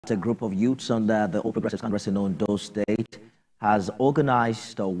a group of youths under the All Progressives Congress in Ondo State has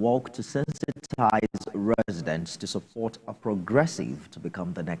organized a walk to sensitize residents to support a progressive to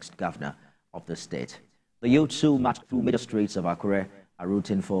become the next governor of the state. The youths who marched through major streets of Akure are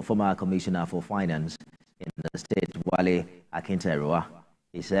rooting for former Commissioner for Finance in the state, Wale Akinterinwa.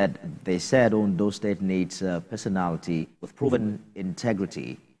 They said Ondo State needs a personality with proven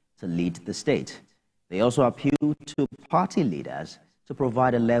integrity to lead the state. They also appealed to party leaders to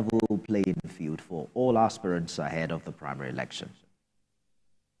provide a level playing field for all aspirants ahead of the primary election.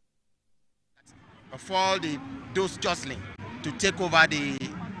 For those jostling to take over the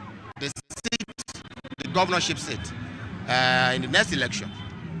seat, the governorship seat in the next election,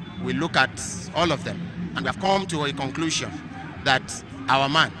 we look at all of them and we have come to a conclusion that our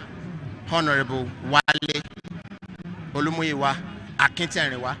man, Honorable Wale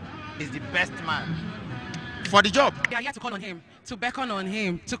Akinterinwa, is the best man for the job. We are here to call on him, to beckon on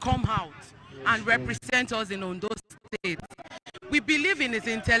him, to come out and represent us in Ondo State. We believe in his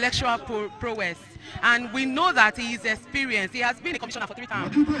intellectual prowess, and we know that he is experienced. He has been a commissioner for 3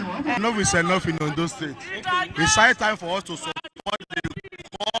 times. Enough is enough in Ondo State. It's high time for us to support the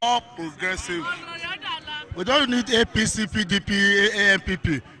more progressive. We don't need APC, PDP,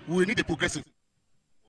 AMPP. We need the progressive.